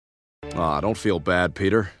Aw, don't feel bad,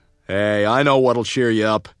 Peter. Hey, I know what'll cheer you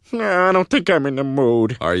up. Nah, I don't think I'm in the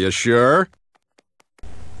mood. Are you sure?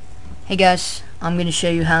 Hey guys, I'm going to show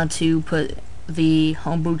you how to put the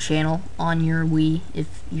Homebrew Channel on your Wii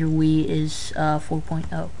if your Wii is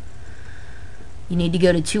 4.0. You need to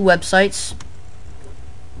go to two websites.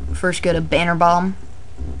 First, go to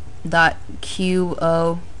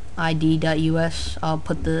bannerbomb.qoid.us. I'll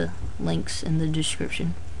put the links in the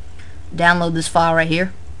description. Download this file right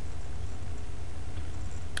here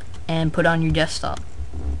and put on your desktop.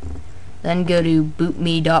 Then go to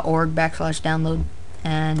bootme.org/download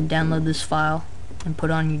and download this file and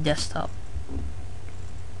put on your desktop.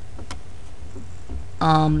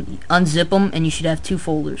 Unzip them and you should have two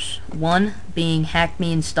folders. One being Hack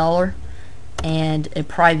Me Installer and a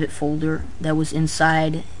private folder that was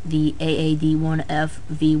inside the AAD1F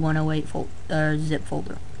V108 zip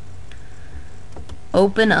folder.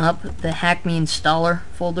 Open up the Hack Me Installer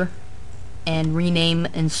folder and rename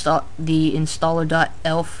the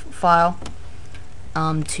installer.elf file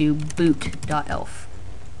to boot.elf,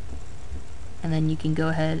 and then you can go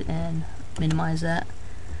ahead and minimize that.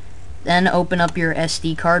 Then open up your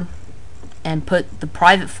SD card and put the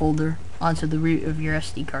private folder onto the root of your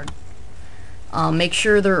SD card. Make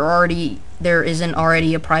sure there isn't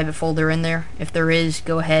already a private folder in there. If there is,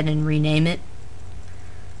 go ahead and rename it.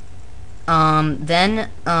 Then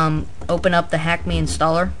open up the Hack Me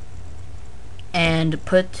installer and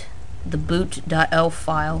put the boot.elf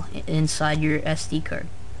file inside your SD card.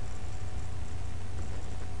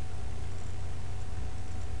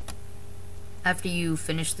 After you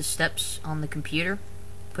finish the steps on the computer,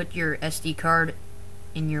 put your SD card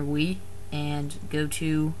in your Wii and go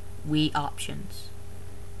to Wii Options.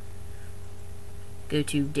 Go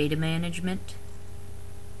to Data Management,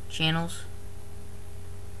 Channels,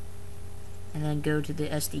 and then go to the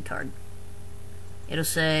SD card. It'll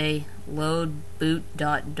say load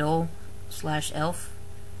boot.dol/elf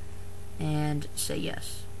and say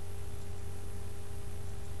yes.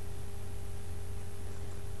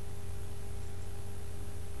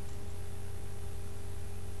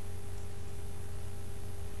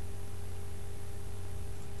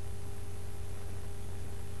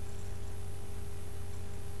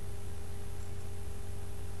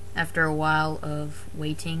 After a while of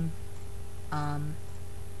waiting,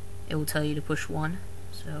 it will tell you to push 1,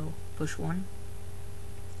 so push 1,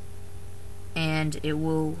 and it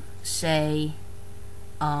will say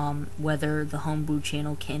whether the Homebrew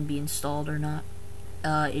channel can be installed or not.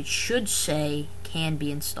 It should say can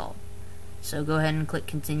be installed, so go ahead and click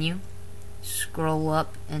continue, scroll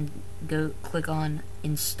up and go click on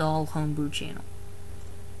install Homebrew channel,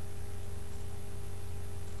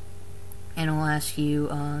 and it'll ask you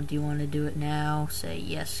do you want to do it now. Say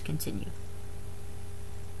yes, continue.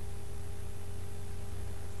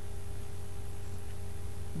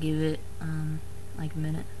 Give it like a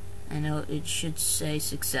minute and it should say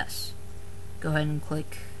success. Go ahead and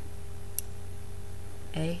click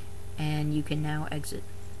A and you can now exit.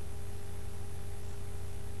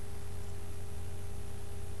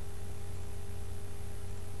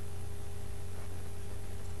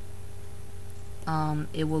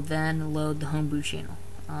 It will then load the Homebrew channel.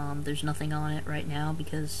 There's nothing on it right now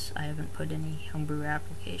because I haven't put any Homebrew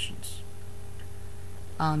applications.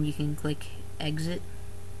 You can click exit.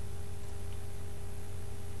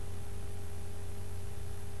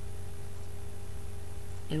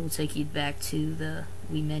 It will take you back to the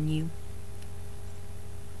Wii menu,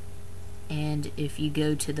 and if you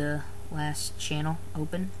go to the last channel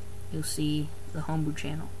open, you'll see the Homebrew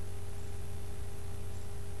channel.